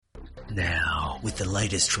Now, with the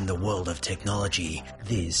latest from the world of technology,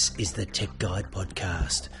 this is the Tech Guide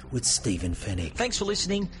Podcast with Stephen Fennick. Thanks for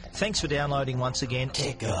listening. Thanks for downloading once again.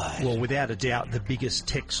 Tech Guide. Well, without a doubt, the biggest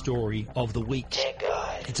tech story of the week. Tech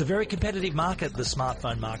Guide. It's a very competitive market, the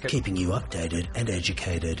smartphone market. Keeping you updated and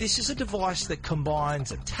educated. This is a device that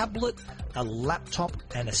combines a tablet, a laptop,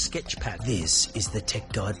 and a sketchpad. This is the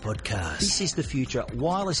Tech Guide Podcast. This is the future.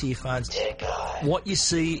 Wireless earphones. Tech Guide. What you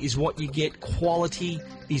see is what you get. Quality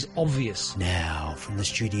is obvious. Now, from the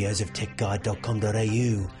studios of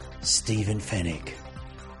techguide.com.au, Stephen Fennick.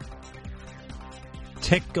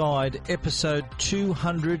 Tech Guide, episode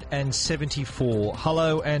 274.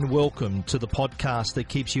 Hello and welcome to the podcast that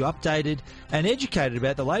keeps you updated and educated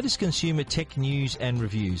about the latest consumer tech news and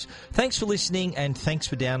reviews. Thanks for listening and thanks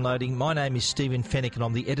for downloading. My name is Stephen Fennick and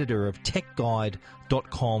I'm the editor of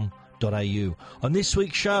techguide.com.au. On this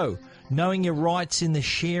week's show, knowing your rights in the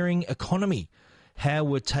sharing economy, how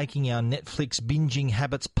we're taking our Netflix binging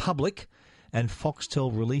habits public, and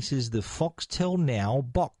Foxtel releases the Foxtel Now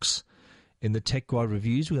box. In the Tech Guide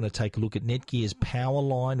reviews, we're going to take a look at Netgear's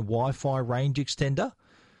Powerline Wi-Fi range extender.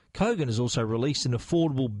 Kogan has also released an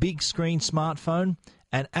affordable big screen smartphone,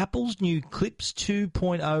 and Apple's new Clips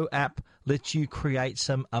 2.0 app lets you create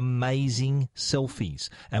some amazing selfies.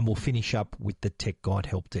 And we'll finish up with the Tech Guide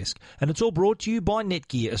Help Desk. And it's all brought to you by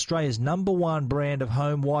Netgear, Australia's #1 brand of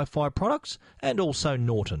home Wi-Fi products, and also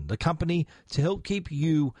Norton, the company to help keep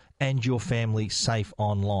you and your family safe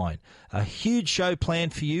online. A huge show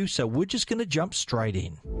planned for you, so we're just going to jump straight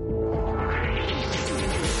in.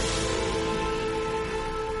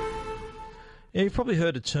 Now, you've probably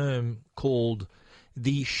heard a term called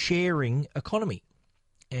the sharing economy.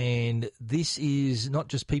 And this is not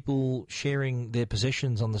just people sharing their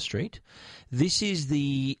possessions on the street. This is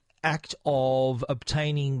the act of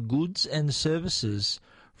obtaining goods and services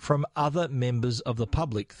from other members of the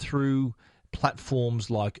public through platforms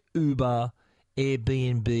like Uber,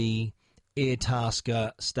 Airbnb,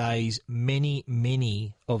 Airtasker, Stays.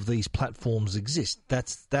 Many of these platforms exist.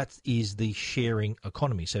 That is the sharing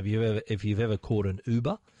economy. So if you've ever caught an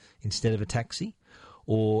Uber instead of a taxi,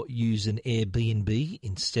 or use an Airbnb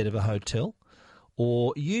instead of a hotel,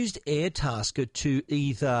 or used Airtasker to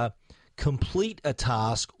either complete a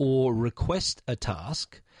task or request a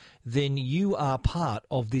task, then you are part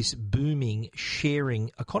of this booming sharing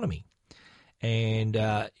economy. And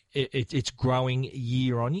it's growing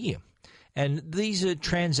year on year. And these are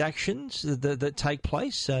transactions that take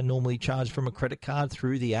place, normally charged from a credit card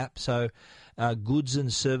through the app. So goods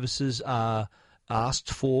and services are asked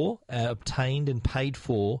for, obtained and paid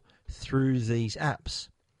for through these apps.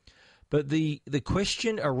 But the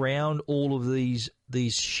question around all of these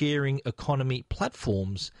sharing economy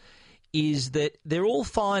platforms is that they're all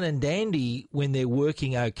fine and dandy when they're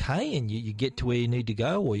working okay and you get to where you need to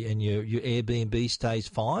go, and your Airbnb stays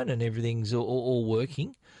fine and everything's all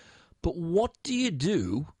working. But what do you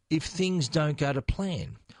do if things don't go to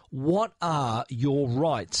plan? What are your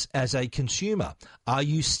rights as a consumer? Are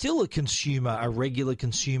you still a consumer, a regular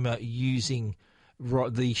consumer using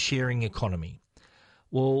the sharing economy?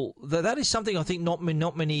 Well, that is something I think not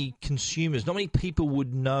many consumers, not many people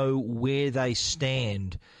would know where they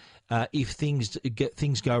stand if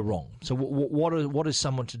things go wrong. So what is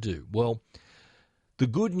someone to do? Well, the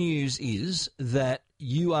good news is that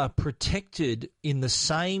you are protected in the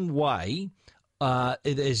same way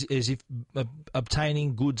as if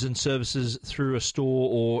obtaining goods and services through a store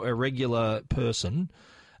or a regular person,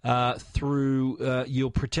 you're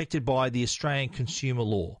protected by the Australian consumer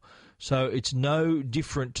law. So it's no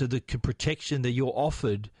different to the protection that you're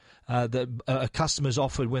offered, that a customer's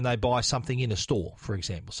offered when they buy something in a store, for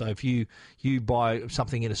example. So if you buy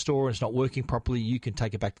something in a store and it's not working properly, you can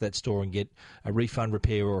take it back to that store and get a refund,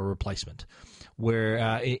 repair, or a replacement.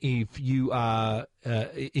 Where if you are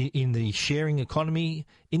in the sharing economy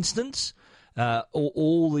instance,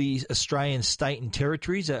 all the Australian state and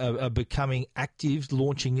territories are becoming active,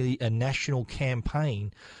 launching a national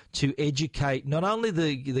campaign to educate not only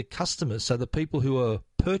the customers, so the people who are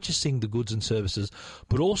purchasing the goods and services,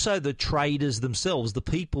 but also the traders themselves, the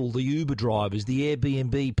people, the Uber drivers, the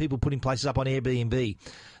Airbnb, people putting places up on Airbnb,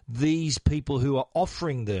 these people who are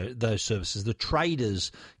offering those services, the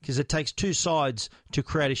traders, because it takes two sides to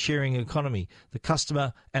create a sharing economy, the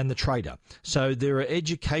customer and the trader. So there are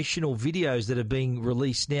educational videos that are being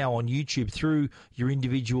released now on YouTube through your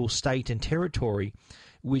individual state and territory,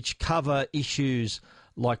 which cover issues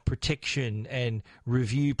like protection and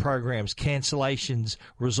review programs, cancellations,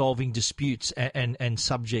 resolving disputes, and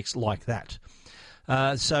subjects like that.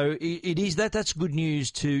 So it is that's good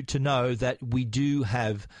news to know that we do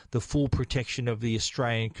have the full protection of the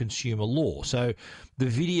Australian consumer law. So the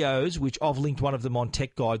videos, which I've linked one of them on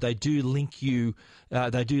Tech Guide, they do link you.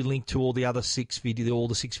 They do link to all the other six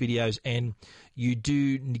videos, and you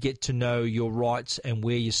do get to know your rights and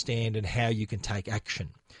where you stand and how you can take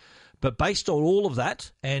action. But based on all of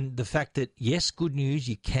that and the fact that, yes, good news,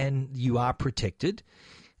 you are protected,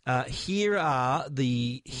 here are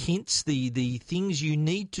the hints, the things you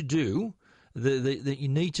need to do, that you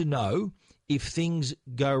need to know if things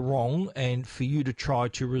go wrong and for you to try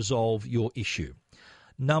to resolve your issue.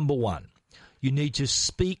 Number one, you need to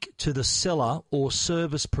speak to the seller or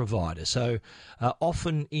service provider. So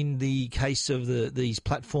often in the case of these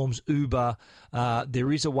platforms, Uber,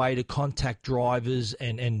 there is a way to contact drivers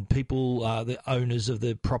and people, the owners of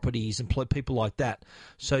the properties and people like that.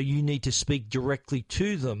 So you need to speak directly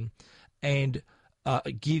to them and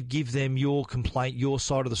give them your complaint, your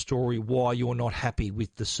side of the story, why you're not happy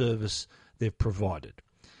with the service they've provided.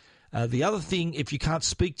 The other thing, if you can't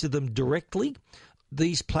speak to them directly,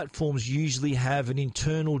 these platforms usually have an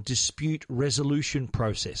internal dispute resolution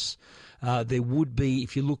process. There would be,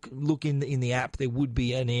 if you look in the app, there would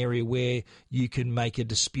be an area where you can make a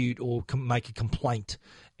dispute or make a complaint.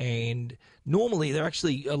 And normally they're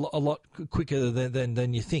actually a lot quicker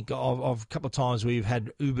than you think. I've a couple of times where you've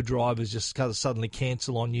had Uber drivers just suddenly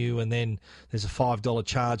cancel on you, and then there's a $5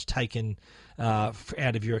 charge taken out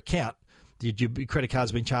of your account. Your credit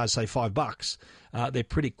card's been charged, say, $5. They're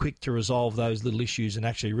pretty quick to resolve those little issues and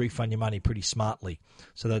actually refund your money pretty smartly.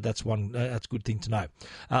 So that's a good thing to know.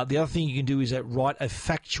 The other thing you can do is write a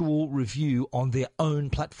factual review on their own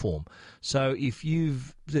platform. So if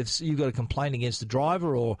you've got a complaint against the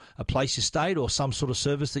driver or a place you stayed or some sort of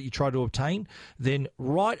service that you try to obtain, then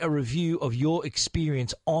write a review of your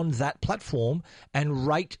experience on that platform and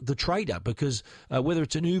rate the trader, because whether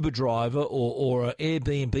it's an Uber driver or an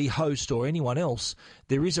Airbnb host or anyone else,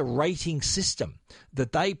 there is a rating system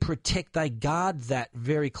that they protect. They guard that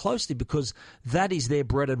very closely because that is their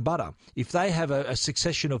bread and butter. If they have a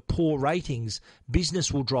succession of poor ratings,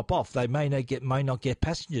 business will drop off. They may not get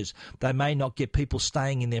passengers. They may not get people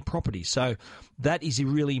staying in their property. So that is a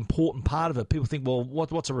really important part of it. People think, well,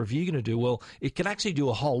 what's a review going to do? Well, it can actually do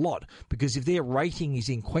a whole lot, because if their rating is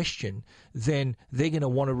in question, then they're going to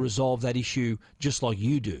want to resolve that issue just like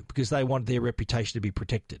you do, because they want their reputation to be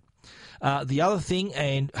protected. The other thing,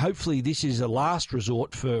 and hopefully this is a last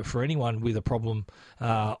resort for anyone with a problem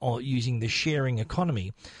using the sharing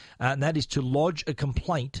economy, and that is to lodge a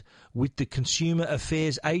complaint with the Consumer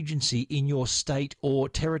Affairs Agency in your state or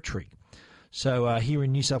territory. So here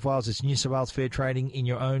in New South Wales, it's New South Wales Fair Trading. In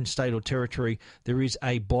your own state or territory, there is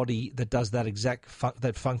a body that does that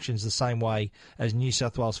that functions the same way as New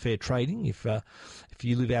South Wales Fair Trading if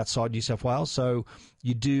you live outside New South Wales. So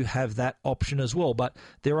you do have that option as well. But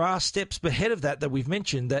there are steps ahead of that we've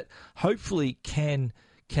mentioned that hopefully can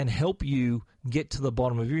help you get to the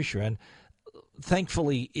bottom of your issue. And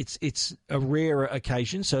thankfully, it's a rare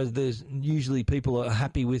occasion, so there's usually people are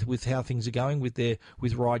happy with how things are going with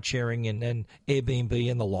ride sharing and Airbnb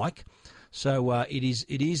and the like. So it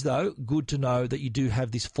is though good to know that you do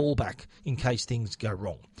have this fallback in case things go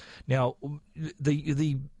wrong. Now,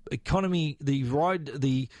 the economy,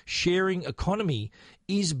 the sharing economy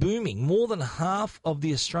is booming. More than half of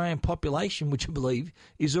the Australian population, which I believe,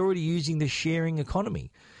 is already using the sharing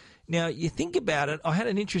economy. Now, you think about it. I had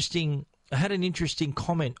an interesting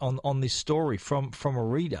comment on this story from a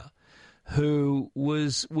reader who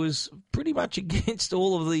was pretty much against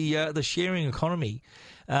all of the sharing economy.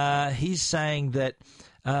 He's saying that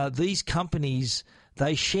these companies,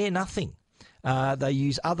 they share nothing. They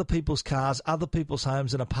use other people's cars, other people's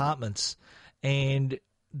homes and apartments, and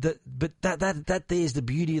that there's the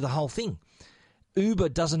beauty of the whole thing. Uber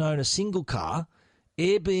doesn't own a single car.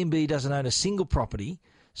 Airbnb doesn't own a single property.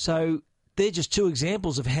 So they're just two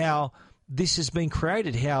examples of how this has been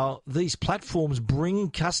created, how these platforms bring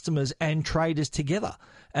customers and traders together.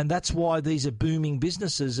 And that's why these are booming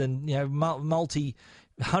businesses and,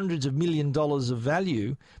 hundreds of $1 million of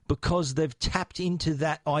value, because they've tapped into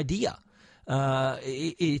that idea.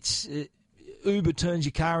 Uber turns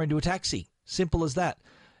your car into a taxi. Simple as that.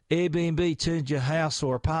 Airbnb turns your house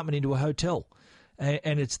or apartment into a hotel.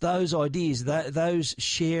 And it's those ideas, those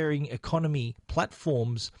sharing economy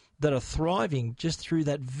platforms that are thriving just through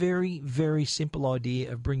that very, very simple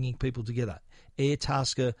idea of bringing people together.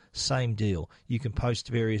 Airtasker, same deal. You can post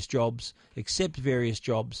various jobs, accept various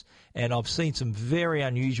jobs, and I've seen some very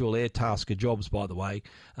unusual Airtasker jobs, by the way.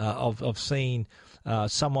 I've seen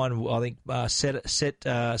Someone, I think, set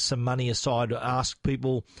some money aside to ask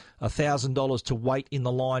people $1,000 to wait in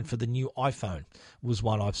the line for the new iPhone, was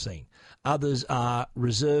one I've seen. Others are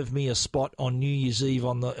reserve me a spot on New Year's Eve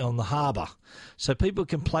on the harbour. So people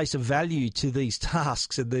can place a value to these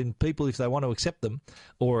tasks, and then people, if they want to accept them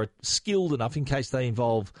or are skilled enough in case they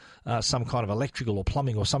involve some kind of electrical or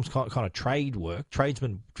plumbing or some kind of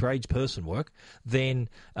tradesperson work, then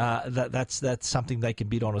that's something they can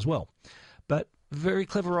bid on as well. But very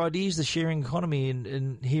clever ideas, the sharing economy,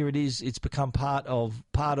 and here it is. It's become part of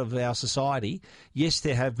our society. Yes,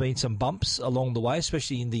 there have been some bumps along the way,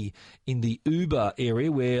 especially in the Uber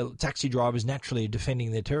area where taxi drivers naturally are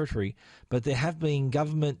defending their territory. But there have been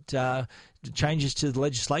government changes to the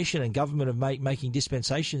legislation, and government are making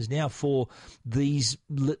dispensations now for these,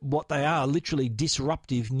 what they are, literally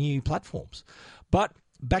disruptive new platforms. But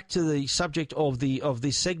back to the subject of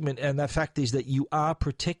this segment, and the fact is that you are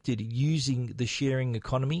protected using the sharing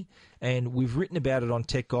economy, and we've written about it on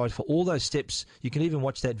Tech Guide for all those steps. You can even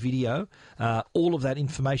watch that video. All of that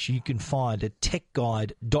information you can find at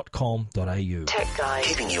techguide.com.au. Tech Guide,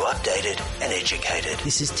 keeping you updated and educated.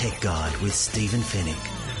 This is Tech Guide with Stephen Fennick.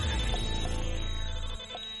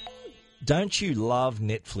 Don't you love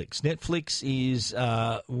Netflix? Netflix is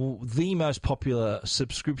the most popular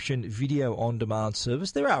subscription video on-demand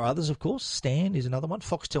service. There are others, of course. Stan is another one.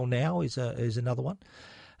 Foxtel Now is another one.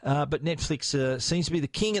 But Netflix seems to be the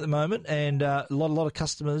king at the moment, and a lot of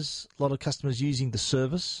customers using the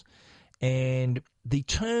service. And the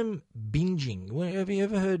term binging, have you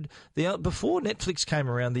ever heard? Before Netflix came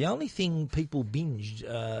around, the only thing people binged,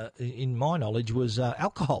 in my knowledge, was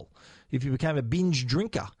alcohol. If you became a binge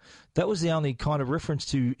drinker, that was the only kind of reference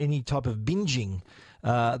to any type of binging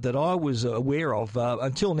that I was aware of.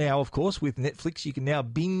 Until now, of course, with Netflix, you can now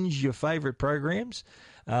binge your favourite programs.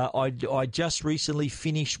 I just recently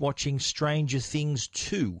finished watching Stranger Things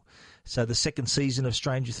 2, so the second season of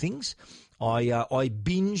Stranger Things. I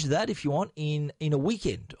binged that, if you want, in a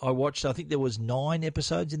weekend. I watched, I think there was 9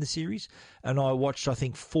 episodes in the series, and I watched, I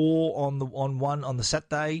think, 4 on the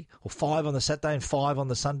Saturday, or 5 on the Saturday and 5 on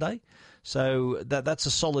the Sunday. So that's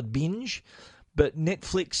a solid binge. But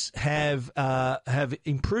Netflix have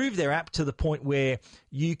improved their app to the point where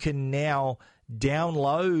you can now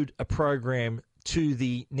download a program to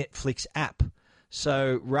the Netflix app.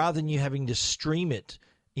 So rather than you having to stream it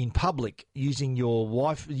in public using your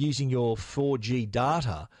 4G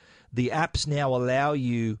data, the apps now allow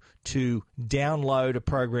you to download a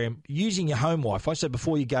program using your home Wi-Fi. So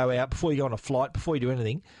before you go out, before you go on a flight, before you do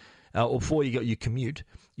anything, or before you go your commute,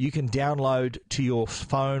 you can download to your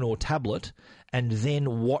phone or tablet and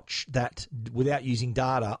then watch that without using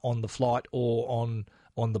data on the flight or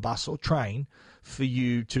on the bus or train for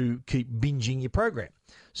you to keep binging your program.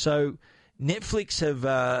 So Netflix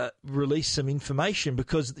have released some information,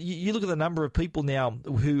 because you look at the number of people now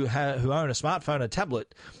who own a smartphone, a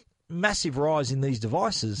tablet, massive rise in these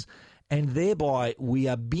devices, and thereby we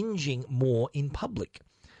are binging more in public.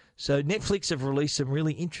 So Netflix have released some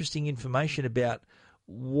really interesting information about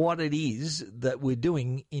what it is that we're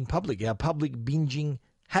doing in public, our public binging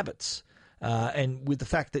habits. And with the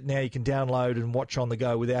fact that now you can download and watch on the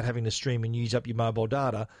go without having to stream and use up your mobile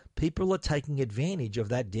data, people are taking advantage of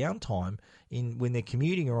that downtime when they're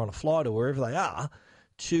commuting or on a flight or wherever they are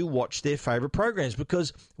to watch their favourite programs.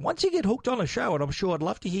 Because once you get hooked on a show, and I'm sure I'd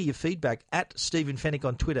love to hear your feedback at Stephen Fennick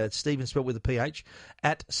on Twitter, it's Stephen spelled with a PH,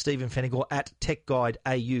 at Stephen Fennick, or at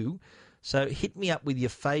TechGuideAU. So hit me up with your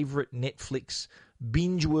favourite Netflix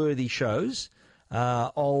binge-worthy shows.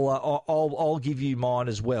 I'll give you mine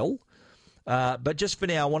as well. But just for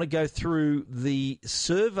now, I want to go through the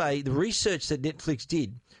survey. The research that Netflix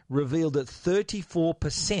did revealed that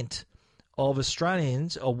 34% of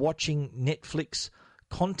Australians are watching Netflix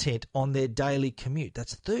content on their daily commute.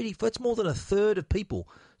 That's more than a third of people.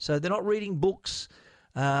 So they're not reading books.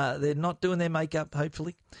 They're not doing their makeup,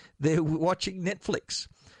 hopefully. They're watching Netflix.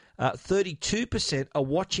 32% are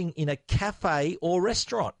watching in a cafe or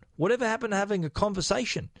restaurant. Whatever happened to having a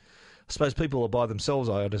conversation? I suppose people are by themselves,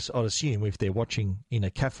 I'd assume, if they're watching in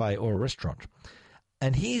a cafe or a restaurant.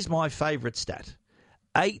 And here's my favourite stat.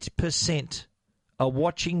 8% are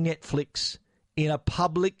watching Netflix in a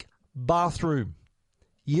public bathroom.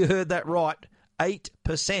 You heard that right.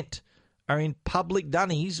 8% are in public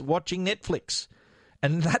dunnies watching Netflix.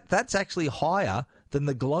 And that's actually higher than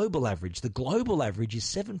the global average. The global average is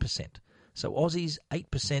 7%. So Aussies,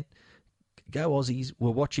 8%, go Aussies,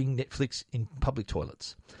 were watching Netflix in public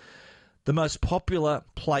toilets. The most popular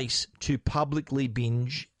place to publicly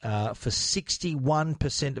binge for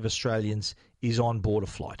 61% of Australians is on board a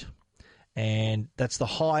flight. And that's the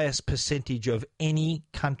highest percentage of any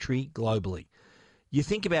country globally. You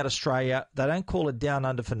think about Australia, they don't call it down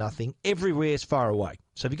under for nothing. Everywhere is far away.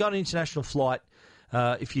 So if you've got an international flight,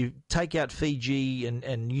 if you take out Fiji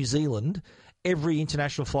and New Zealand, every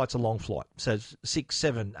international flight's a long flight. So 6,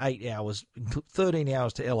 7, 8 hours, 13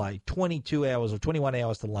 hours to LA, 22 hours or 21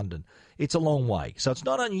 hours to London. It's a long way. So it's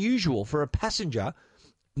not unusual for a passenger,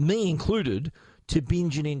 me included, to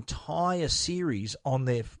binge an entire series on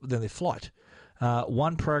their flight.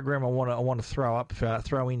 One program I want to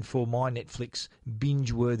throw in for my Netflix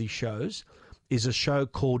binge-worthy shows is a show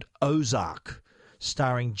called Ozark,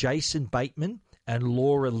 starring Jason Bateman and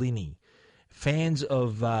Laura Linney. Fans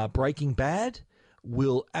of Breaking Bad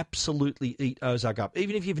will absolutely eat Ozark up.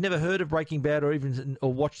 Even if you've never heard of Breaking Bad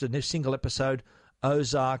or watched a single episode,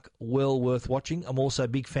 Ozark, well worth watching. I'm also a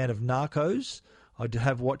big fan of Narcos. I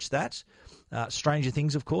have watched that. Stranger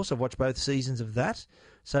Things, of course. I've watched both seasons of that.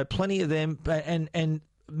 So plenty of them, and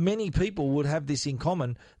many people would have this in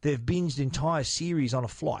common. They've binged entire series on a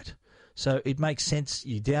flight. So it makes sense.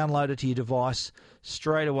 You download it to your device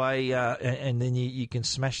straight away, and then you can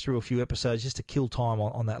smash through a few episodes just to kill time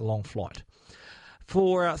on that long flight.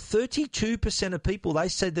 For 32% of people, they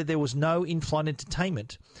said that there was no in-flight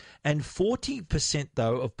entertainment. And 40%,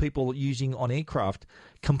 though, of people using on aircraft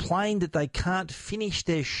complained that they can't finish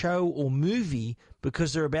their show or movie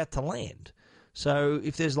because they're about to land. So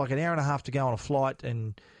if there's like an hour and a half to go on a flight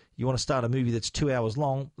and you want to start a movie that's 2 hours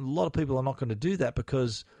long, a lot of people are not going to do that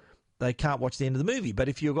because they can't watch the end of the movie. But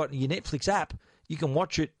if you've got your Netflix app, you can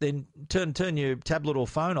watch it, then turn your tablet or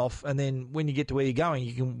phone off, and then when you get to where you're going,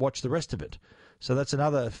 you can watch the rest of it. So that's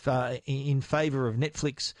another in favour of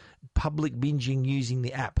Netflix public binging using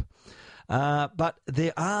the app. But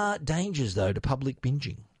there are dangers, though, to public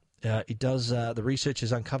binging. The research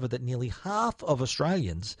has uncovered that nearly half of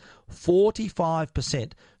Australians,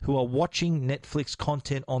 45%, who are watching Netflix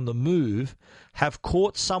content on the move, have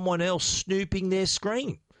caught someone else snooping their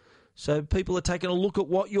screen. So people are taking a look at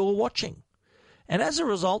what you're watching. And as a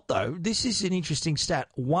result, though, this is an interesting stat.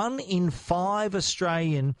 1 in 5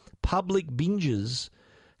 Australian public bingers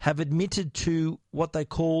have admitted to what they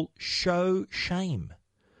call show shame.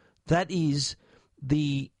 That's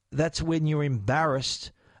when you're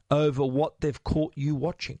embarrassed over what they've caught you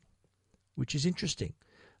watching, which is interesting.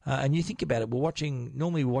 And you think about it,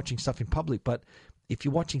 normally we're watching stuff in public, but if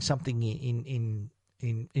you're watching something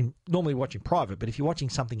normally watching private, but if you're watching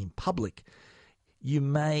something in public,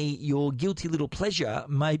 your guilty little pleasure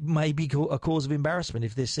may be a cause of embarrassment.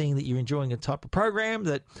 If they're seeing that you're enjoying a type of program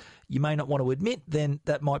that you may not want to admit, then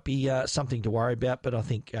that might be something to worry about. But I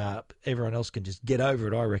think everyone else can just get over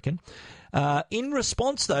it, I reckon. In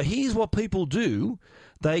response, though, here's what people do.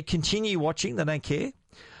 They continue watching. They don't care.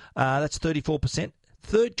 That's 34%.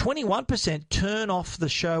 21% turn off the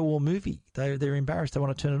show or movie. They're embarrassed. They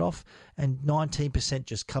want to turn it off. And 19%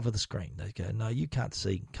 just cover the screen. They go, no, you can't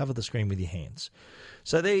see. Cover the screen with your hands.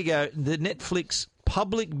 So there you go. The Netflix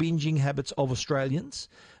public binging habits of Australians.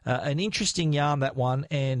 An interesting yarn, that one,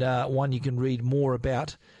 and one you can read more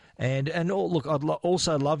about. And look, I'd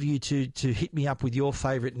also love you to hit me up with your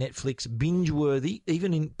favourite Netflix binge-worthy,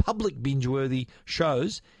 even in public binge-worthy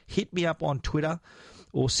shows. Hit me up on Twitter.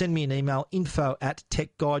 Or send me an email,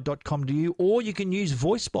 info@techguide.com.au, or you can use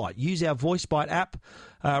VoiceBite. Use our VoiceBite app,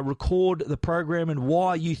 record the program and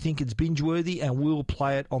why you think it's binge-worthy, and we'll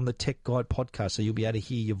play it on the Tech Guide podcast, so you'll be able to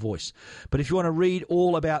hear your voice. But if you want to read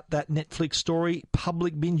all about that Netflix story,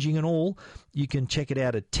 public binging and all, you can check it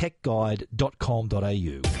out at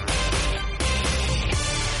techguide.com.au.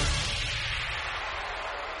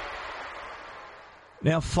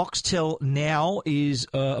 Now, Foxtel Now is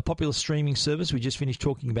a popular streaming service. We just finished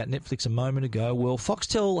talking about Netflix a moment ago. Well,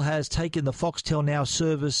 Foxtel has taken the Foxtel Now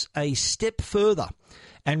service a step further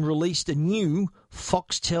and released a new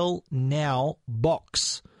Foxtel Now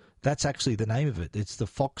box. That's actually the name of it. It's the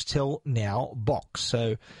Foxtel Now box.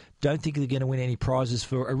 So don't think they're going to win any prizes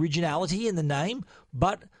for originality in the name,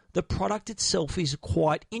 but the product itself is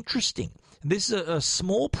quite interesting. This is a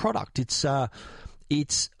small product. It's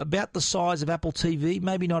about the size of Apple TV,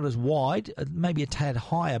 maybe not as wide, maybe a tad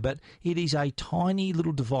higher, but it is a tiny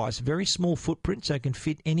little device, very small footprint, so it can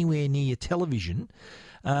fit anywhere near your television.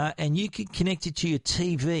 And you can connect it to your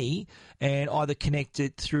TV and either connect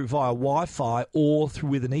it through via Wi-Fi or through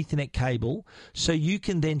with an Ethernet cable, so you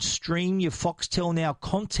can then stream your Foxtel Now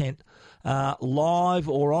content live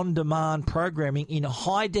or on-demand programming in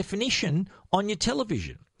high definition on your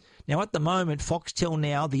television. Now, at the moment, Foxtel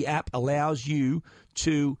Now, the app, allows you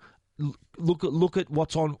to look at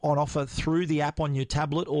what's on offer through the app on your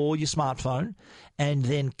tablet or your smartphone, and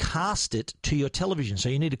then cast it to your television. So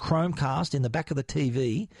you need a Chromecast in the back of the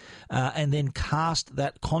TV, and then cast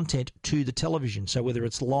that content to the television. So whether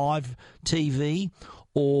it's live TV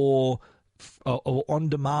or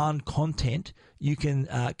on-demand content, you can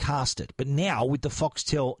cast it. But now with the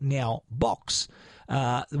Foxtel Now box,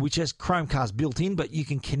 which has Chromecast built in, but you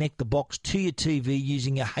can connect the box to your TV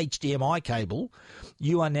using a HDMI cable,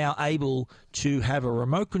 you are now able to have a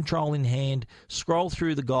remote control in hand, scroll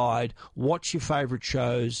through the guide, watch your favourite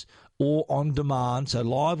shows, or on demand, so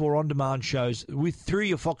live or on demand shows through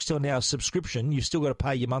your Foxtel Now subscription. You've still got to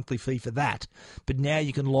pay your monthly fee for that, but now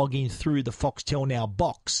you can log in through the Foxtel Now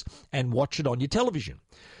box and watch it on your television.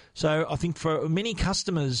 So I think for many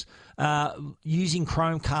customers using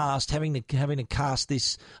Chromecast, having to cast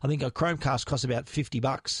this, I think a Chromecast costs about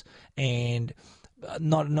 $50, and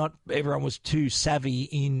not everyone was too savvy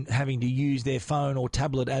in having to use their phone or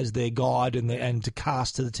tablet as their guide and to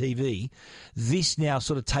cast to the TV. This now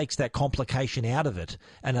sort of takes that complication out of it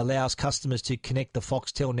and allows customers to connect the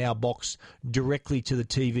Foxtel Now box directly to the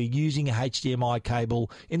TV using a HDMI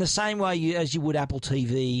cable in the same way as you would Apple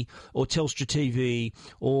TV or Telstra TV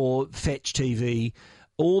or Fetch TV.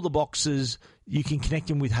 All the boxes, you can connect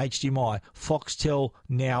them with HDMI, Foxtel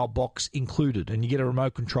Now box included, and you get a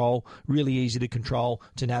remote control, really easy to control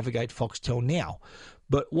to navigate Foxtel Now.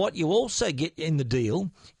 But what you also get in the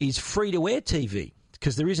deal is free-to-air TV,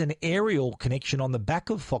 because there is an aerial connection on the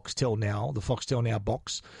back of Foxtel Now, the Foxtel Now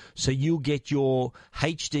box, so you'll get your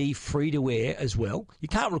HD free-to-air as well. You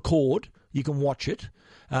can't record, you can watch it.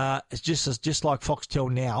 It's just like Foxtel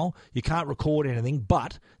Now. You can't record anything,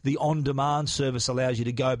 but the on-demand service allows you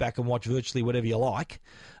to go back and watch virtually whatever you like.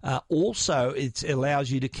 Also, it allows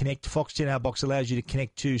you to connect, Foxtel Now box allows you to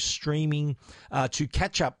connect to streaming, to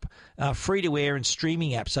catch up free-to-air and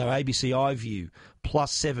streaming apps, so ABC iView,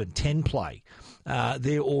 Plus 7, 10 Play.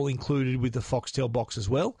 They're all included with the Foxtel box as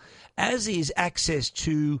well, as is access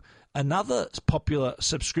to another popular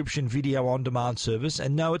subscription video on-demand service,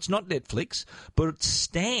 and no, it's not Netflix, but it's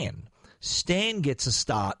Stan. Stan gets a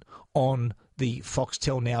start on the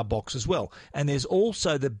Foxtel Now box as well. And there's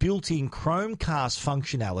also the built-in Chromecast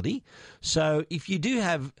functionality. So if you do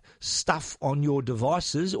have stuff on your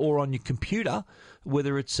devices or on your computer,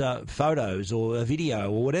 whether it's photos or a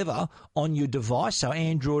video or whatever, on your device, so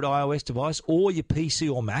Android, iOS device, or your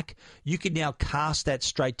PC or Mac, you can now cast that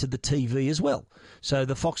straight to the TV as well. So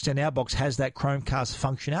the Foxtel Now box has that Chromecast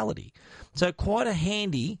functionality. So quite a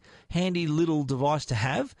handy little device to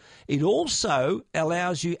have. It also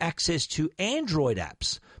allows you access to Android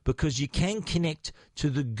apps, because you can connect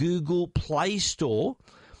to the Google Play Store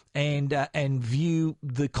and view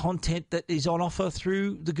the content that is on offer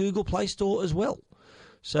through the Google Play Store as well.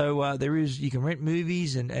 So you can rent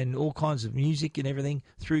movies and all kinds of music and everything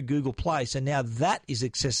through Google Play. So now that is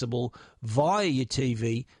accessible via your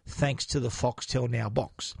TV thanks to the Foxtel Now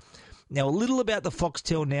box. Now, a little about the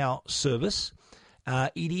Foxtel Now service.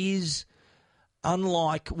 It is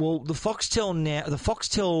unlike, the Foxtel Now, the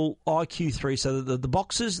Foxtel IQ3, so the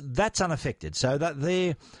boxes, that's unaffected. So that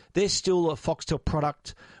they're still a Foxtel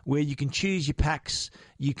product where you can choose your packs.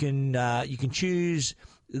 You can choose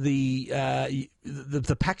the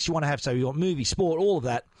packs you want to have. So you want movie, sport, all of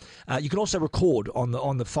that. You can also record on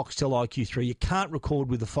the Foxtel IQ3. You can't record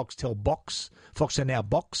with the Foxtel Now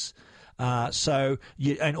box.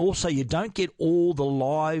 You don't get all the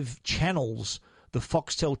live channels, the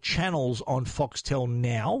Foxtel channels on Foxtel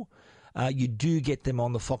Now. You do get them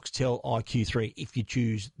on the Foxtel IQ3 if you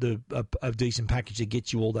choose a decent package that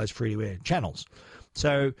gets you all those free-to-air channels.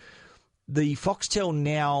 So the Foxtel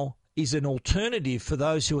Now is an alternative for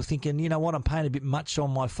those who are thinking, you know what, I'm paying a bit much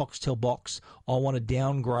on my Foxtel box. I want to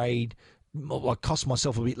downgrade, cost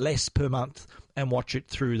myself a bit less per month and watch it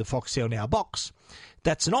through the Foxtel Now box.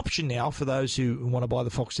 That's an option now for those who want to buy the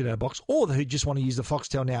Foxtel Now box, or who just want to use the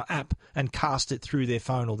Foxtel Now app and cast it through their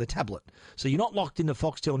phone or their tablet. So you're not locked in the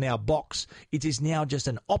Foxtel Now box. It is now just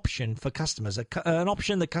an option for customers, an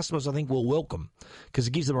option that customers, I think, will welcome, because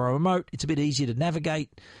it gives them a remote. It's a bit easier to navigate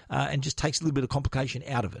and just takes a little bit of complication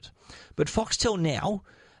out of it. But Foxtel Now,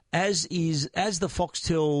 as the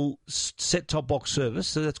Foxtel set-top box service,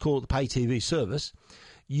 so let's call it the pay TV service,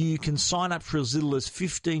 you can sign up for as little as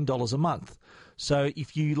 $15 a month. So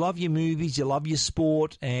if you love your movies, you love your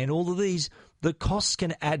sport, and all of these, the costs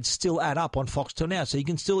can still add up on Foxtel Now. So you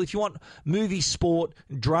can still, if you want movie, sport,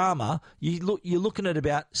 drama, you're looking at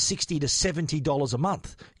about $60 to $70 a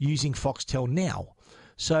month using Foxtel Now.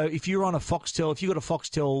 So if you're on if you've got a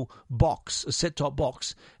Foxtel box, a set-top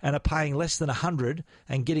box, and are paying less than $100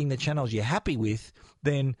 and getting the channels you're happy with,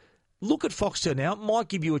 then look at Foxtel Now. It might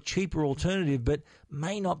give you a cheaper alternative, but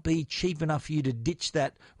may not be cheap enough for you to ditch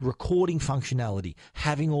that recording functionality,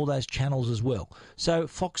 having all those channels as well. So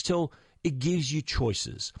Foxtel, it gives you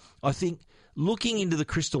choices. I think looking into the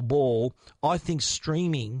crystal ball, I think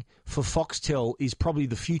streaming for Foxtel is probably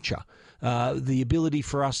the future. The ability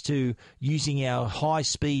for us to, using our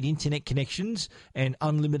high-speed internet connections and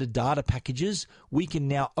unlimited data packages, we can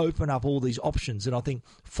now open up all these options. And I think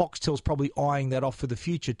Foxtel's probably eyeing that off for the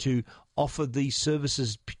future to offer these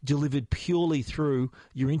services delivered purely through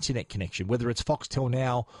your internet connection, whether it's Foxtel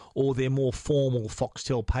Now or their more formal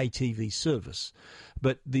Foxtel Pay TV service.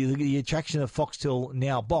 But the attraction of Foxtel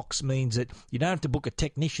Now Box means that you don't have to book a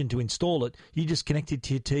technician to install it. You just connect it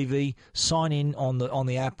to your TV, sign in on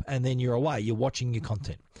the app, and then you're away. You're watching your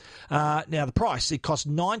content. Now the price, it costs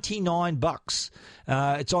 $99.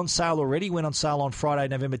 It's on sale already. Went on sale on Friday,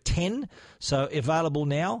 November 10. So available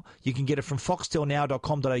now. You can get it from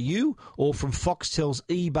foxtelnow.com.au or from Foxtel's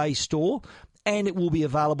eBay store, and it will be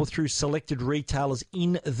available through selected retailers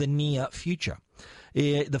in the near future.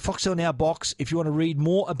 The Foxtel Now box, if you want to read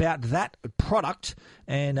more about that product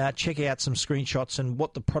and check out some screenshots and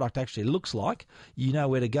what the product actually looks like, you know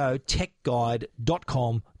where to go,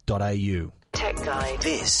 techguide.com.au. Tech Guide.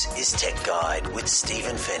 This is Tech Guide with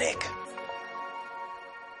Stephen Fennick.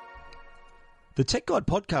 The Tech Guide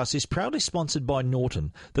podcast is proudly sponsored by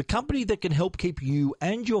Norton, the company that can help keep you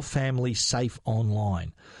and your family safe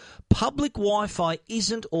online. Public Wi-Fi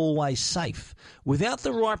isn't always safe. Without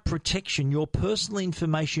the right protection, your personal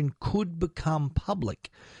information could become public.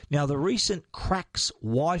 Now, the recent Cracks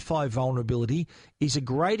Wi-Fi vulnerability is a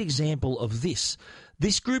great example of this.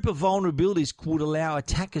 This group of vulnerabilities could allow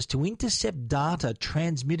attackers to intercept data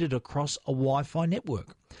transmitted across a Wi-Fi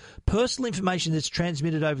network. Personal information that's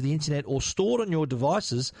transmitted over the internet or stored on your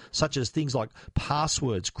devices, such as things like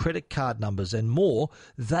passwords, credit card numbers, and more,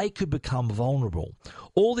 they could become vulnerable.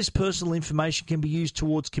 All this personal information can be used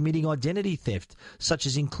towards committing identity theft, such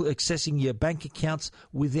as accessing your bank accounts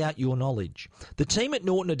without your knowledge. The team at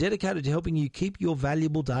Norton are dedicated to helping you keep your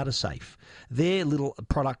valuable data safe. Their little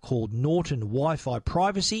product called Norton Wi-Fi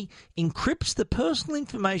Privacy encrypts the personal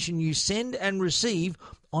information you send and receive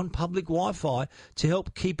on public Wi-Fi to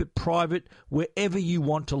help keep it private wherever you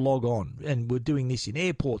want to log on. And we're doing this in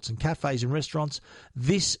airports and cafes and restaurants.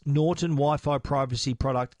 This Norton Wi-Fi privacy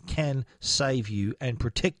product can save you and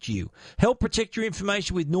protect you. Help protect your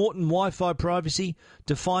information with Norton Wi-Fi privacy.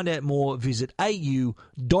 To find out more, visit au.norton.com.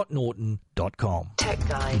 Tech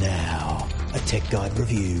Guide. Now, a Tech Guide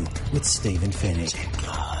review with Stephen Fennick. Tech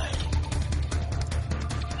Guide.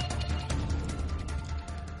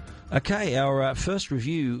 Okay, our first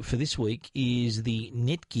review for this week is the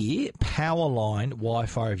Netgear Powerline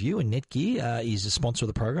Wi-Fi review, and Netgear is a sponsor of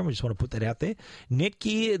the program. I just want to put that out there.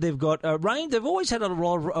 Netgear, they've got a range. They've always had a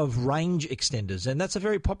lot of range extenders, and that's a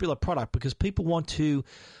very popular product because people want to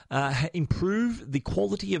improve the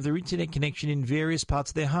quality of their internet connection in various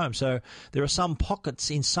parts of their home. So there are some pockets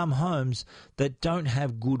in some homes that don't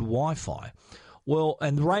have good Wi-Fi. Well,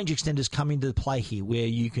 and the range extenders come into play here where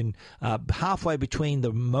you can, halfway between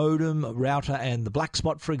the modem router and the black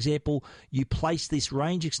spot, for example, you place this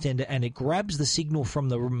range extender and it grabs the signal from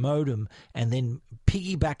the modem and then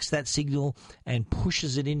piggybacks that signal and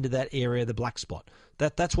pushes it into that area, the black spot.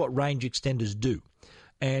 That's what range extenders do.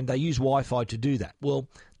 And they use Wi-Fi to do that. Well,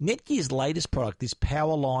 Netgear's latest product, this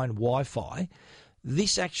Powerline Wi-Fi,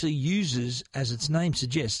 this actually uses, as its name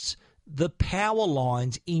suggests, the power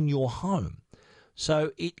lines in your home.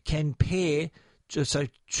 So it can pair,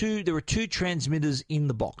 there are two transmitters in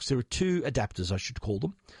the box. There are two adapters, I should call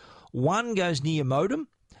them. One goes near your modem.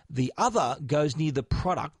 The other goes near the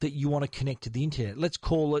product that you want to connect to the internet. Let's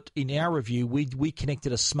call it, in our review, we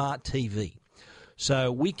connected a smart TV.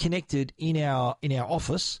 So we connected in our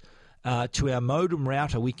office to our modem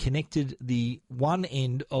router. We connected the one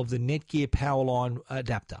end of the Netgear Powerline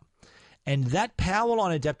adapter. And that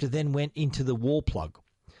Powerline adapter then went into the wall plug.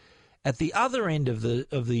 At the other end of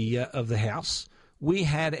the house, we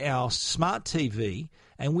had our smart TV,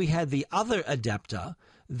 and we had the other adapter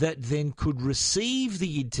that then could receive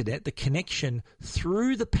the internet, the connection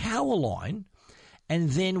through the power line, and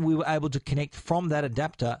then we were able to connect from that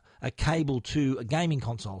adapter a cable to a gaming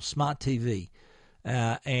console, smart TV,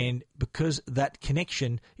 and because that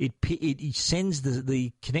connection, it sends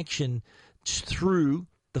the connection through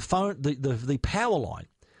the phone, the power line.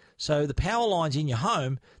 So the power lines in your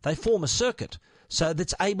home, they form a circuit so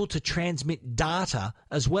that's able to transmit data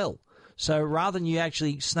as well. So rather than you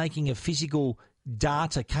actually snaking a physical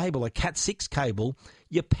data cable, a Cat6 cable,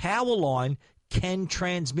 your power line can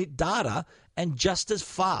transmit data and just as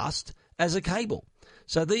fast as a cable.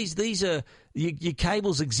 So these are your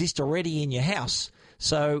cables exist already in your house.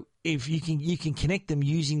 So if you can connect them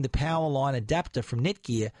using the Powerline adapter from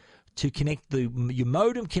Netgear to connect your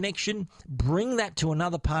modem connection, bring that to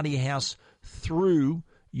another part of your house through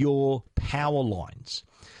your power lines.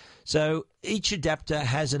 So each adapter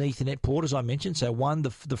has an Ethernet port, as I mentioned. So one, the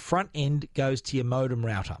front end goes to your modem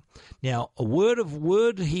router. Now, a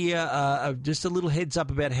word here, just a little heads up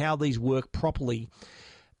about how these work properly.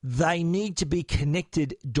 They need to be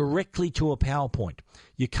connected directly to a power point.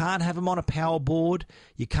 You can't have them on a power board.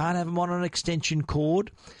 You can't have them on an extension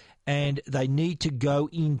cord. And they need to go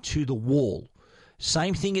into the wall.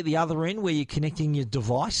 Same thing at the other end where you're connecting your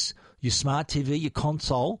device, your smart TV, your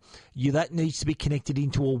console. That needs to be connected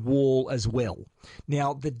into a wall as well.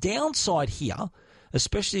 Now, the downside here,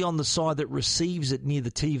 especially on the side that receives it near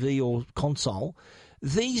the TV or console,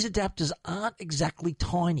 these adapters aren't exactly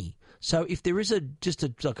tiny. So if there is just a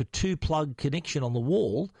 2-plug connection on the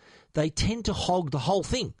wall, they tend to hog the whole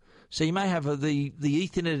thing. So you may have the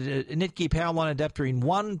Ethernet Netgear Powerline adapter in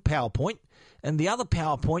one power point, and the other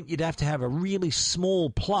power point you'd have to have a really small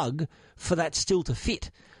plug for that still to fit.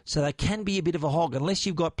 So they can be a bit of a hog unless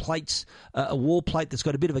you've got plates, a wall plate that's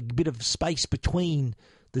got a bit of space between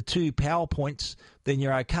the two power points. Then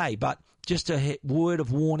you're okay. But just a word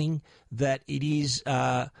of warning that it is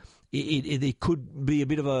it could be a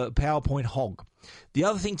bit of a PowerPoint hog. The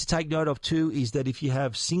other thing to take note of too is that if you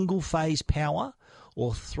have single-phase power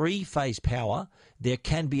or 3-phase power, there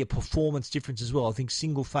can be a performance difference as well. I think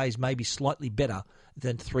single-phase may be slightly better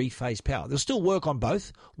than 3-phase power. They'll still work on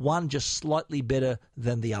both, one just slightly better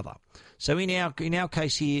than the other. So in our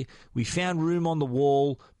case here, we found room on the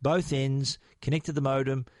wall, both ends, connected the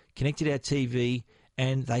modem, connected our TV,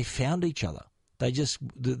 and they found each other. They just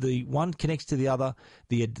the one connects to the other.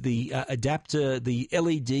 The adapter, the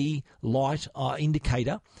LED light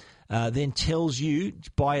indicator, then tells you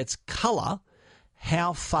by its color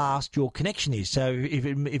how fast your connection is. So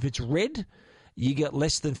if it's red, you get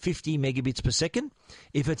less than 50 megabits per second.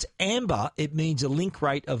 If it's amber, it means a link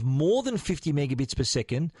rate of more than 50 megabits per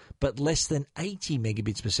second, but less than 80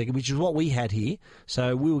 megabits per second, which is what we had here.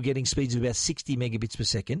 So we were getting speeds of about 60 megabits per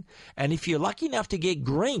second. And if you're lucky enough to get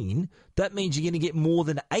green, that means you're going to get more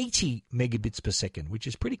than 80 megabits per second, which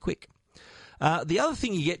is pretty quick. The other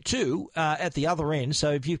thing you get too at the other end,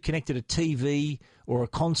 so if you've connected a TV or a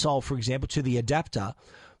console, for example, to the adapter,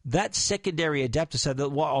 that secondary adapter, so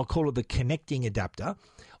what I'll call it the connecting adapter,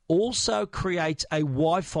 also creates a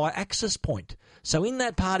Wi-Fi access point. So in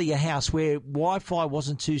that part of your house where Wi-Fi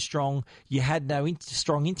wasn't too strong, you had no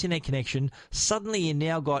strong internet connection, suddenly you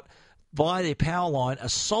now got, via their power line, a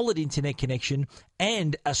solid internet connection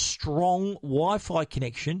and a strong Wi-Fi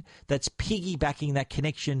connection that's piggybacking that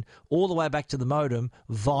connection all the way back to the modem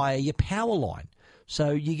via your power line.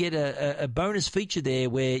 So you get a bonus feature there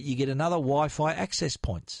where you get another Wi-Fi access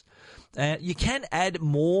points. You can add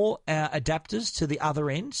more adapters to the other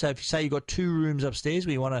end. So if you say you've got 2 rooms upstairs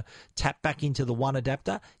where you want to tap back into the one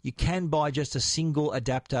adapter, you can buy just a single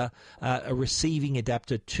adapter, a receiving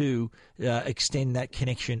adapter to extend that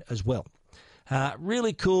connection as well.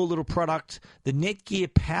 Really cool little product, the Netgear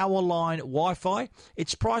Powerline Wi-Fi.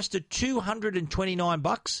 It's priced at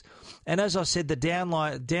 $229, and as I said, the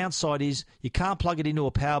downside is you can't plug it into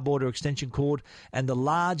a power board or extension cord, and the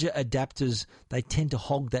larger adapters, they tend to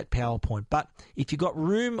hog that power point. But if you've got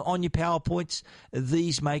room on your power points,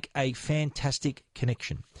 these make a fantastic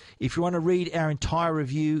connection. If you want to read our entire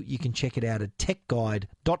review, you can check it out at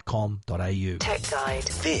techguide.com.au. Tech Guide.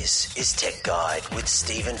 This is Tech Guide with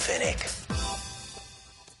Stephen Fennick.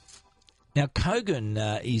 Now,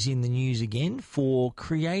 Kogan is in the news again for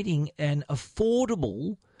creating an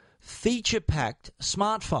affordable, feature-packed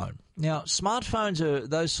smartphone. Now, smartphones are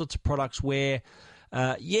those sorts of products where,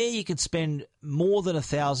 you can spend more than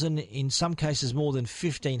 $1,000, in some cases more than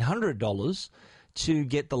 $1,500 to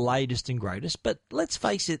get the latest and greatest. But let's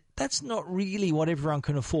face it, that's not really what everyone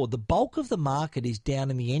can afford. The bulk of the market is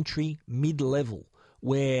down in the entry mid-level,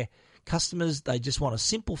 where customers, they just want a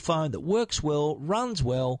simple phone that works well, runs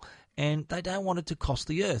well, and they don't want it to cost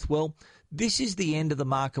the earth. Well, this is the end of the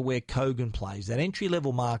market where Kogan plays, that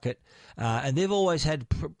entry-level market, and they've always had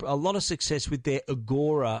a lot of success with their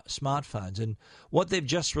Agora smartphones. And what they've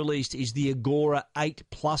just released is the Agora 8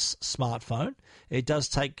 Plus smartphone. It does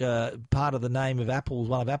take part of the name of Apple,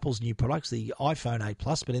 one of Apple's new products, the iPhone 8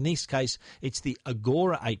 Plus, but in this case, it's the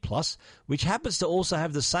Agora 8 Plus, which happens to also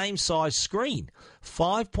have the same size screen,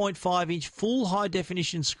 5.5-inch full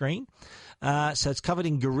high-definition screen. So it's covered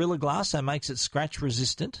in Gorilla Glass, so it makes it scratch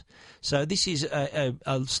resistant. So this is a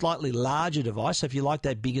slightly larger device. So if you like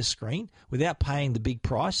that bigger screen without paying the big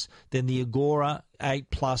price, then the Agora 8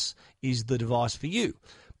 Plus is the device for you.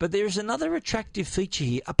 But there is another attractive feature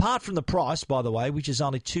here, apart from the price, by the way, which is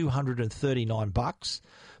only $239.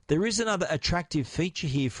 There is another attractive feature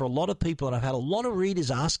here for a lot of people, and I've had a lot of readers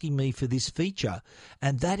asking me for this feature,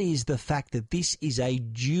 and that is the fact that this is a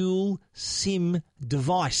dual SIM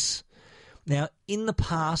device. Now, in the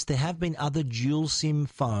past, there have been other dual SIM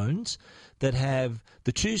phones that have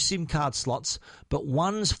the 2 SIM card slots, but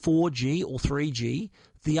one's 4G or 3G,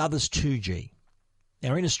 the other's 2G.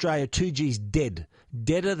 Now, in Australia, 2G's dead,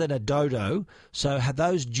 deader than a dodo, so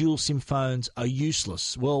those dual SIM phones are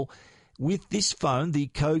useless. Well, with this phone, the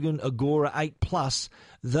Kogan Agora 8 Plus,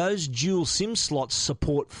 those dual SIM slots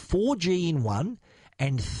support 4G in one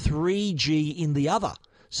and 3G in the other.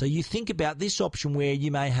 So you think about this option where you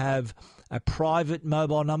may have a private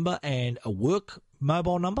mobile number and a work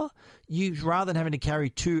mobile number. Rather than having to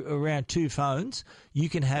carry around two phones, you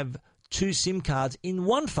can have 2 SIM cards in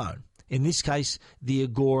one phone. In this case, the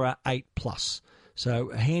Agora 8 Plus.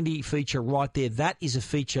 So a handy feature right there. That is a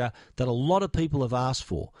feature that a lot of people have asked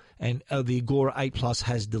for, and the Agora 8 Plus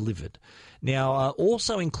has delivered. Now,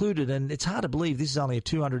 also included, and it's hard to believe this is only a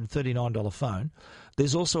 $239 phone,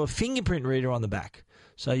 there's also a fingerprint reader on the back.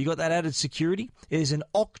 So you got that added security. There's an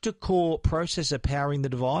octa-core processor powering the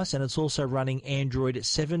device, and it's also running Android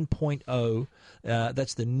 7.0.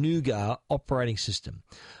 That's the Nougat operating system.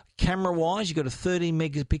 Camera-wise, you've got a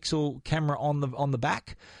 13-megapixel camera on the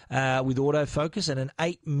back with autofocus and an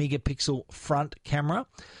 8-megapixel front camera.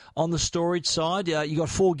 On the storage side, you got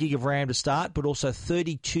 4 gig of RAM to start, but also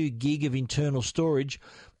 32 gig of internal storage.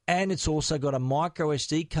 And it's also got a micro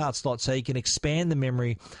SD card slot, so you can expand the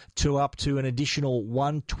memory to up to an additional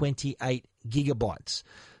 128 gigabytes.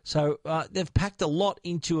 So they've packed a lot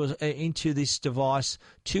into this device.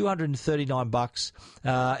 $239.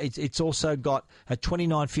 It's also got a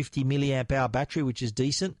 2950 milliamp hour battery, which is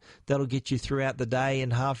decent. That'll get you throughout the day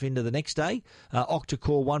and half into the next day.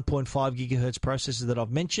 Octa-core 1.5 gigahertz processor that I've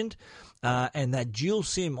mentioned. And that dual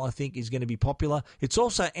SIM, I think, is going to be popular. It's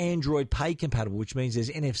also Android Pay compatible, which means there's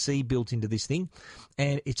NFC built into this thing.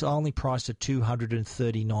 And it's only priced at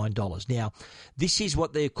 $239. Now, this is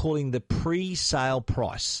what they're calling the pre-sale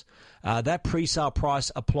price. That pre-sale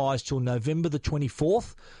price applies till November the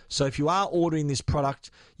 24th. So if you are ordering this product,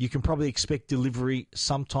 you can probably expect delivery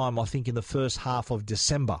sometime, I think, in the first half of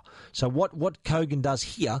December. So what Kogan does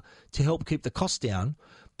here to help keep the cost down,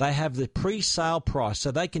 they have the pre-sale price, so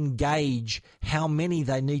they can gauge how many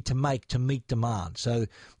they need to make to meet demand. So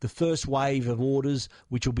the first wave of orders,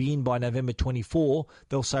 which will be in by November 24,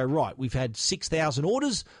 they'll say, right, we've had 6,000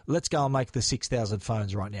 orders, let's go and make the 6,000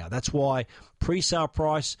 phones right now. That's why pre-sale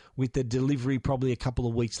price with the delivery probably a couple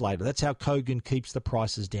of weeks later. That's how Kogan keeps the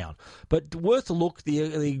prices down. But worth a look,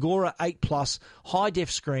 the Agora 8 Plus, high-def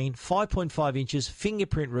screen, 5.5 inches,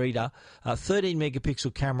 fingerprint reader,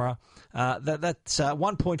 13-megapixel camera, that's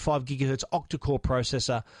 1.5 gigahertz octa-core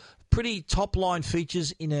processor. Pretty top-line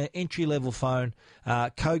features in an entry-level phone.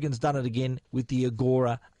 Kogan's done it again with the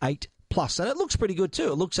Agora 8 Plus, and it looks pretty good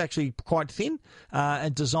too. It looks actually quite thin,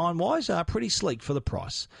 and design-wise, pretty sleek for the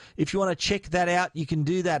price. If you want to check that out, you can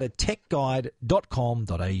do that at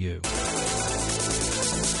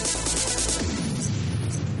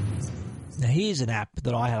techguide.com.au. Now, here's an app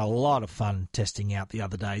that I had a lot of fun testing out the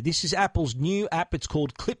other day. This is Apple's new app. It's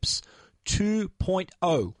called Clips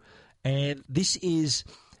 2.0, and this is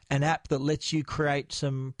an app that lets you create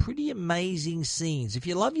some pretty amazing scenes. If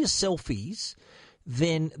you love your selfies,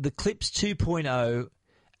 then the Clips 2.0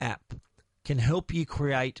 app can help you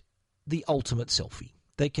create the ultimate selfie.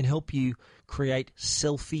 They can help you create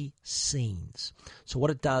selfie scenes. So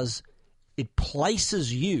what it does, it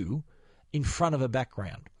places you in front of a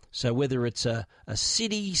background. So whether it's a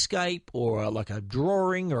cityscape or like a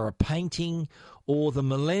drawing or a painting or the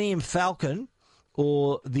Millennium Falcon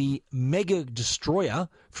or the Mega Destroyer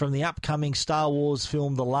from the upcoming Star Wars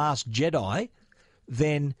film The Last Jedi,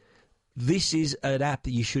 then this is an app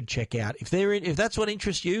that you should check out. If that's what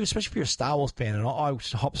interests you, especially if you're a Star Wars fan, and I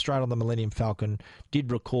hopped straight on the Millennium Falcon,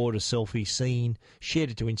 did record a selfie scene,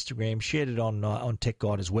 shared it to Instagram, shared it on Tech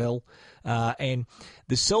Guide as well. And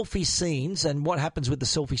the selfie scenes, and what happens with the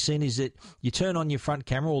selfie scene is that you turn on your front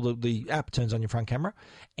camera, or the app turns on your front camera,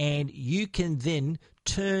 and you can then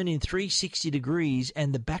turn in 360 degrees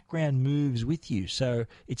and the background moves with you. So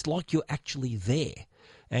it's like you're actually there.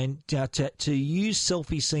 And to use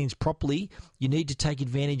selfie scenes properly, you need to take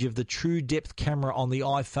advantage of the true depth camera on the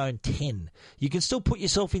iPhone 10. You can still put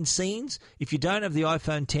yourself in scenes if you don't have the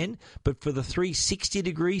iPhone 10, but for the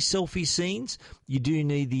 360-degree selfie scenes, you do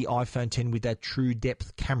need the iPhone 10 with that true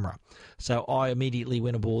depth camera. So I immediately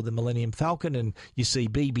went aboard the Millennium Falcon, and you see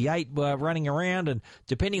BB-8 running around, and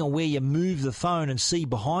depending on where you move the phone and see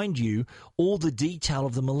behind you, all the detail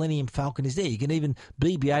of the Millennium Falcon is there. You can even,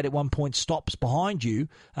 BB-8 at one point stops behind you,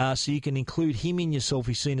 so you can include him in your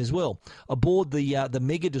selfie scene as well. Aboard the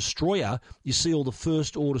Mega Destroyer, you see all the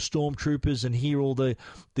First Order Stormtroopers and hear all the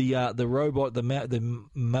robot,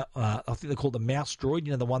 I think they call it the mouse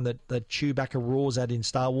droid, the one that Chewbacca roars at in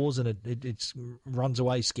Star Wars, and it runs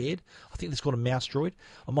away scared. I think it's called a mouse droid.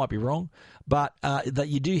 I might be wrong. But that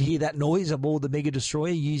you do hear that noise aboard the Mega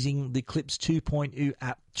Destroyer using the Clips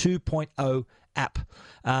 2.0 app.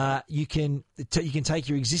 You can take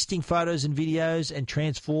your existing photos and videos and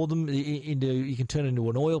transform them into, you can turn it into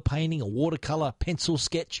an oil painting, a watercolor, pencil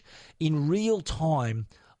sketch in real time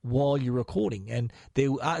while you're recording. And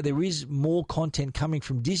there is more content coming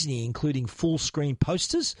from Disney, including full screen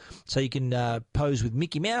posters, so you can pose with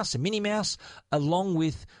Mickey Mouse and Minnie Mouse, along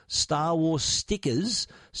with Star Wars stickers,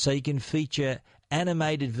 so you can feature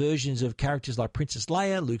animated versions of characters like Princess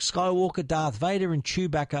Leia, Luke Skywalker, Darth Vader, and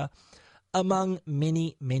Chewbacca, among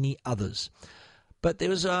many, many others. But there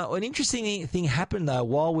was an interesting thing happened, though,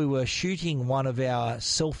 while we were shooting one of our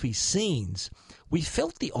selfie scenes. We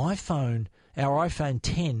felt our iPhone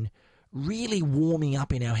 10, really warming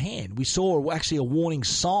up in our hand. We saw actually a warning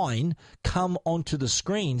sign come onto the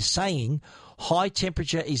screen saying, high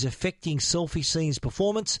temperature is affecting selfie scenes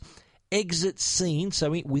performance. Exit scene. So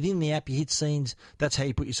within the app, you hit scenes. That's how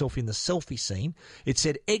you put yourself in the selfie scene. It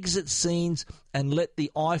said exit scenes and let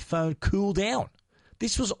the iPhone cool down.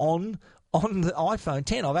 This was on the iPhone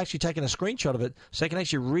 10. I've actually taken a screenshot of it so you can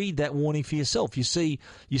actually read that warning for yourself. You see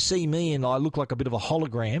me, and I look like a bit of a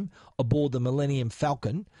hologram aboard the Millennium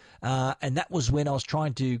Falcon, and that was when I was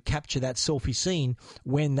trying to capture that selfie scene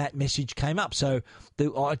when that message came up. So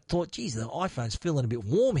I thought, geez, the iPhone's feeling a bit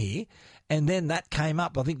warm here, and then that came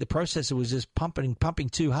up. I think the processor was just pumping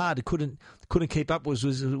too hard. It couldn't keep up.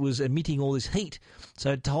 Was emitting all this heat,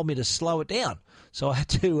 so it told me to slow it down. So I had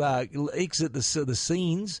to exit the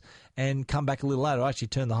scenes and come back a little later. I actually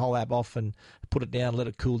turned the whole app off and put it down, let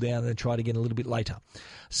it cool down, and then try it again a little bit later.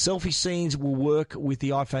 Selfie scenes will work with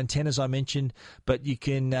the iPhone 10, as I mentioned, but you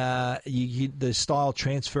can the style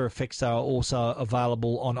transfer effects are also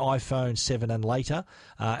available on iPhone 7 and later,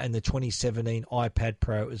 and the 2017 iPad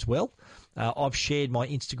Pro as well. I've shared my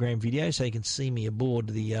Instagram video so you can see me aboard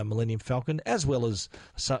the Millennium Falcon, as well as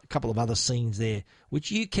a couple of other scenes there,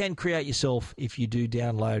 which you can create yourself if you do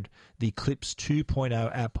download the Clips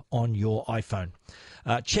 2.0 app on your iPhone.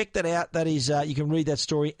 Check that out. That is, you can read that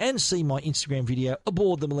story and see my Instagram video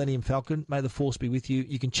aboard the Millennium Falcon. May the force be with you.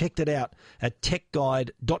 You can check that out at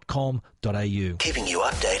techguide.com.au. Keeping you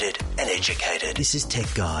updated and educated. This is Tech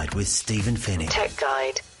Guide with Stephen Fennick. Tech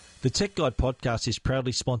Guide. The Tech Guide podcast is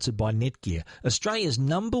proudly sponsored by Netgear, Australia's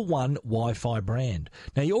 #1 Wi-Fi brand.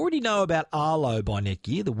 Now, you already know about Arlo by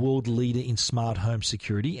Netgear, the world leader in smart home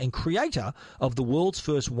security and creator of the world's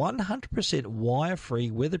first 100%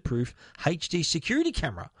 wire-free, weatherproof HD security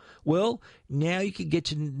camera. Well, now you can get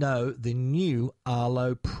to know the new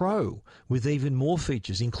Arlo Pro with even more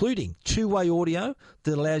features, including two-way audio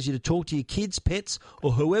that allows you to talk to your kids, pets,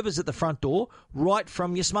 or whoever's at the front door right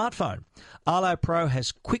from your smartphone. Arlo Pro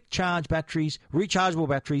has quick charge batteries, rechargeable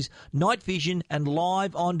batteries, night vision, and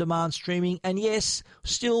live on-demand streaming, and yes,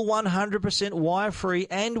 still 100% wire-free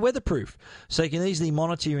and weatherproof, so you can easily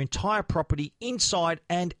monitor your entire property inside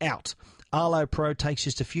and out. Arlo Pro takes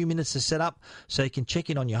just a few minutes to set up, so you can check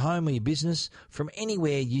in on your home or your business from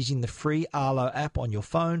anywhere using the free Arlo app on your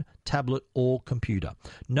phone, tablet, or computer.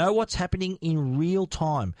 Know what's happening in real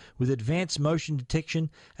time with advanced motion detection,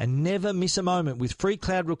 and never miss a moment with free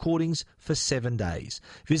cloud recordings for 7 days.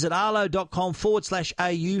 Visit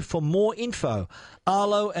arlo.com/au for more info.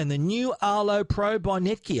 Arlo and the new Arlo Pro by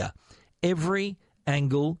Netgear. Every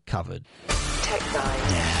angle covered. Tech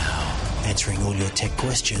Guide. Now, answering all your tech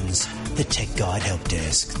questions, the Tech Guide Help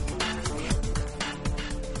Desk.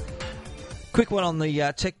 Quick one on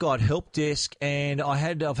the Tech Guide Help Desk, and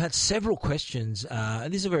I've had several questions.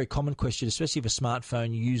 And this is a very common question, especially for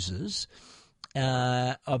smartphone users.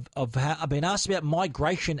 I've been asked about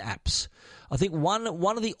migration apps. I think one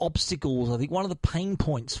of the obstacles, one of the pain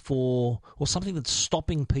points or something that's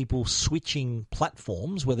stopping people switching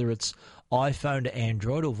platforms, whether it's iPhone to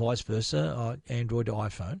Android or vice versa, Android to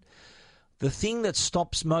iPhone. The thing that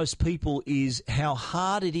stops most people is how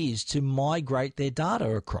hard it is to migrate their data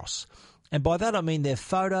across. And by that I mean their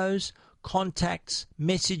photos, contacts,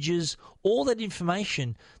 messages, all that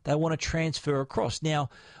information they want to transfer across. Now,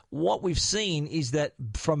 what we've seen is that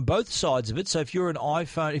from both sides of it, so if you're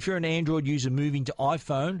an Android user moving to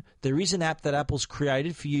iPhone, there is an app that Apple's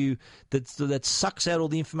created for you that sucks out all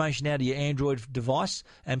the information out of your Android device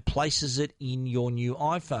and places it in your new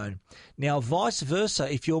iPhone. Now, vice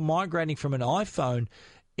versa, if you're migrating from an iPhone,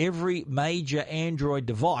 every major Android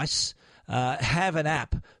device have an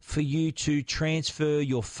app for you to transfer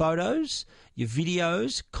your photos, your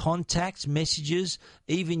videos, contacts, messages,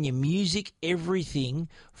 even your music, everything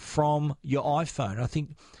from your iPhone. I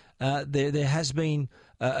think there has been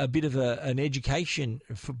a bit of an education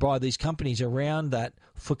by these companies around that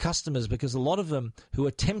for customers, because a lot of them who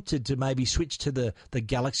are tempted to maybe switch to the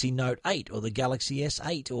Galaxy Note 8 or the Galaxy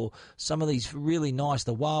S8 or some of these really nice,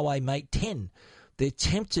 the Huawei Mate 10, they're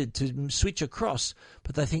tempted to switch across,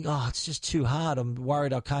 but they think, it's just too hard. I'm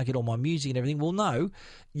worried I can't get all my music and everything. Well, no,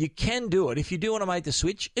 you can do it. If you do want to make the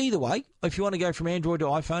switch, either way, if you want to go from Android to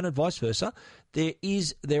iPhone and vice versa, there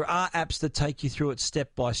are apps that take you through it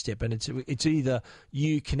step by step, and it's either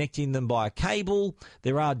you connecting them by a cable.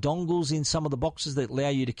 There are dongles in some of the boxes that allow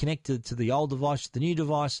you to connect to the old device to the new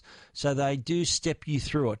device, so they do step you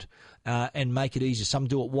through it and make it easier. Some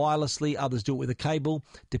do it wirelessly, others do it with a cable,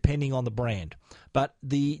 depending on the brand. But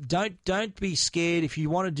don't be scared if you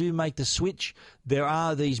want to make the switch. There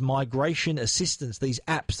are these migration assistants, these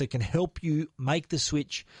apps that can help you make the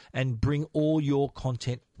switch and bring all your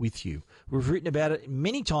content with you. We've written about it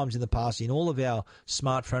many times in the past in all of our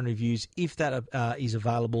smartphone reviews. If that is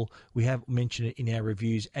available, we have mentioned it in our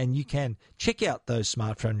reviews, and you can check out those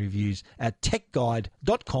smartphone reviews at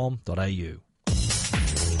techguide.com.au.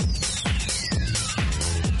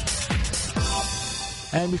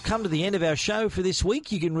 And we've come to the end of our show for this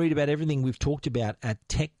week. You can read about everything we've talked about at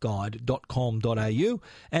techguide.com.au.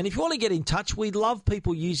 And if you want to get in touch, we love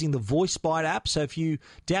people using the VoiceBite app. So if you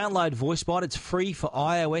download VoiceBite, it's free for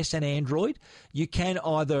iOS and Android. You can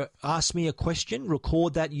either ask me a question,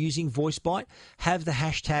 record that using VoiceBite, have the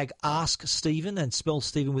hashtag AskStephen and spell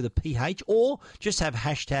Stephen with a PH, or just have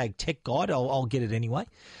hashtag TechGuide. I'll get it anyway.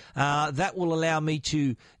 That will allow me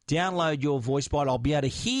to download your VoiceBite. I'll be able to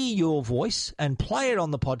hear your voice and play it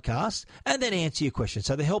on the podcast and then answer your question.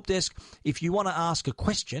 So the help desk, if you want to ask a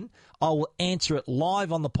question, I will answer it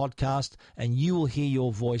live on the podcast and you will hear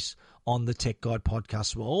your voice on the Tech Guide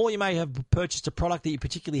podcast. Or you may have purchased a product that you're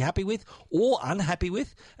particularly happy with or unhappy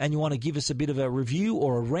with and you want to give us a bit of a review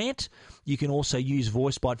or a rant. You can also use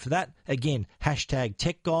VoiceBite for that. Again, hashtag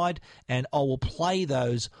Tech Guide, and I will play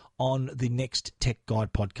those on the next Tech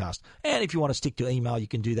Guide podcast. And if you want to stick to email, you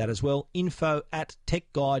can do that as well.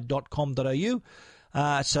 info@techguide.com.au.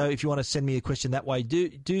 So if you want to send me a question that way,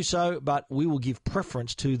 do so, but we will give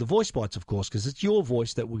preference to the voice bites, of course, because it's your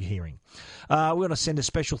voice that we're hearing. We want to send a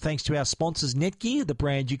special thanks to our sponsors, Netgear, the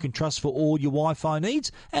brand you can trust for all your Wi-Fi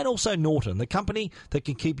needs, and also Norton, the company that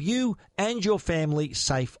can keep you and your family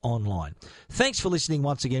safe online. Thanks for listening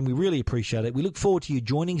once again. We really appreciate it. We look forward to you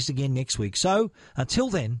joining us again next week. So until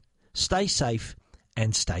then, stay safe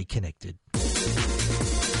and stay connected.